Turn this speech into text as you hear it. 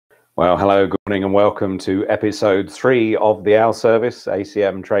Well, hello, good morning, and welcome to episode 3 of the Our Service,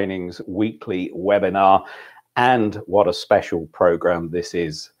 ACM Training's weekly webinar. And what a special program this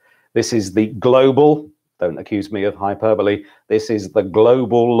is. This is the global, don't accuse me of hyperbole, this is the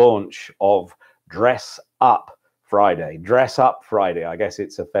global launch of Dress Up Friday. Dress Up Friday. I guess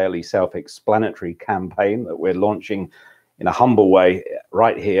it's a fairly self-explanatory campaign that we're launching in a humble way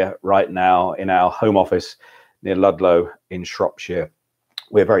right here, right now, in our home office near Ludlow in Shropshire.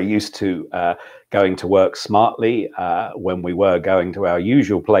 We're very used to going to work smartly when we were going to our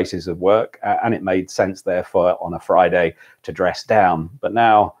usual places of work, and it made sense, therefore, on a Friday to dress down. But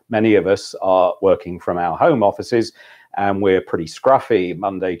now many of us are working from our home offices, and we're pretty scruffy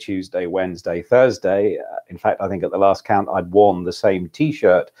Monday, Tuesday, Wednesday, Thursday. In fact, I think at the last count, I'd worn the same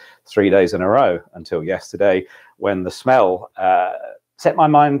T-shirt 3 days in a row until yesterday, when the smell set my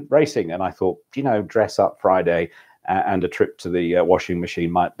mind racing, and I thought, you know, Dress Up Friday and a trip to the washing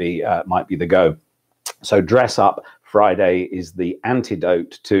machine might be the go. So Dress Up Friday is the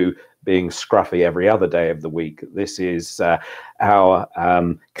antidote to being scruffy every other day of the week. This is our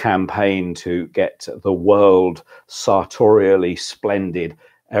campaign to get the world sartorially splendid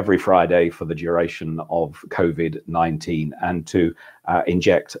every Friday for the duration of COVID-19, and to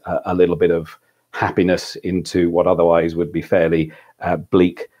inject a little bit of happiness into what otherwise would be fairly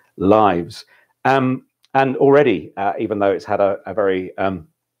bleak lives. And already, even though it's had a very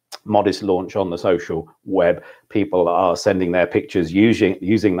modest launch on the social web, people are sending their pictures using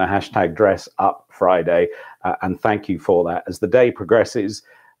the hashtag Dress Up Friday, and thank you for that. As the day progresses,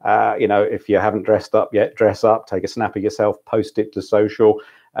 you know, if you haven't dressed up yet, dress up, take a snap of yourself, post it to social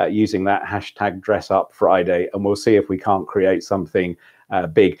using that hashtag Dress Up Friday, and we'll see if we can't create something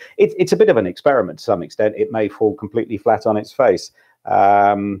big. It's a bit of an experiment to some extent. It may fall completely flat on its face.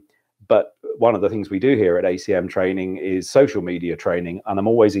 But one of the things we do here at ACM Training is social media training, and I'm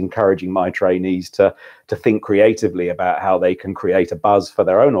always encouraging my trainees to think creatively about how they can create a buzz for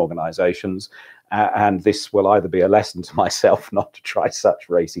their own organizations. And this will either be a lesson to myself not to try such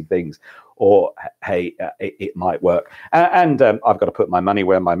racy things, or hey, it might work. And I've got to put my money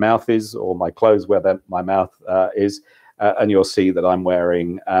where my mouth is, or my clothes where my mouth is. And you'll see that I'm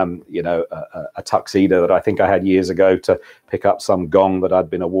wearing, you know, a tuxedo that I think I had years ago to pick up some gong that I'd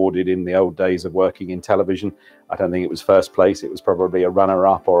been awarded in the old days of working in television. I don't think it was first place. It was probably a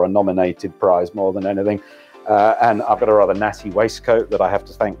runner-up or a nominated prize more than anything. And I've got a rather natty waistcoat that I have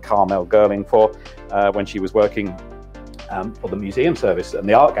to thank Carmel Girling for when she was working for the museum service and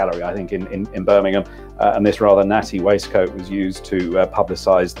the art gallery, I think, in Birmingham. And this rather natty waistcoat was used to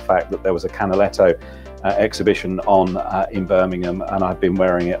publicise the fact that there was a Canaletto exhibition on in Birmingham, and I've been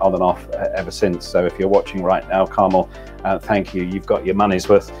wearing it on and off ever since. So if you're watching right now, Carmel, thank you. You've got your money's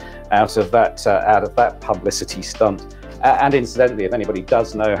worth out of that publicity stunt. And incidentally, if anybody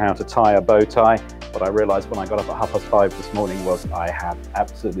does know how to tie a bow tie, what I realised when I got up at 5:30 this morning was I have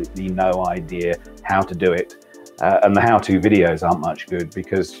absolutely no idea how to do it. And the how-to videos aren't much good,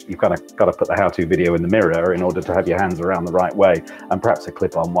 because you've got to put the how-to video in the mirror in order to have your hands around the right way. And perhaps a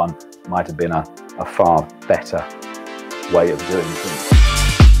clip-on one might have been a far better way of doing things.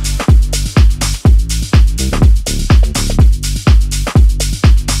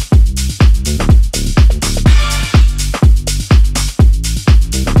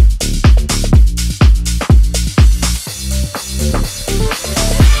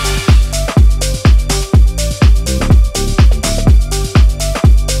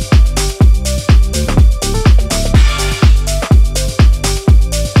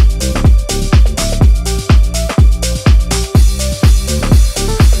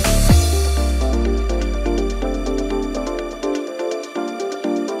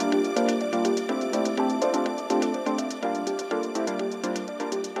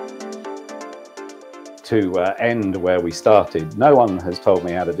 To end where we started, no one has told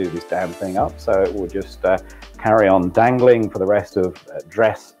me how to do this damn thing up, so it will just carry on dangling for the rest of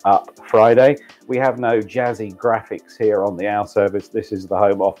Dress Up Friday. We have no jazzy graphics here on the Our Service. This is the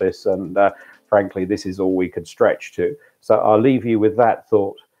home office, and frankly, this is all we could stretch to. So I'll leave you with that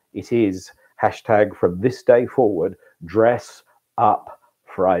thought. It is hashtag from this day forward, Dress Up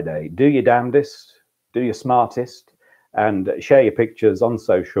Friday. Do your damnedest, do your smartest, and share your pictures on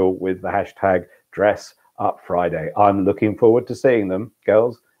social with the hashtag Dress Up Friday. I'm looking forward to seeing them,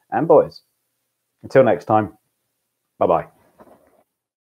 girls and boys. Until next time, bye-bye.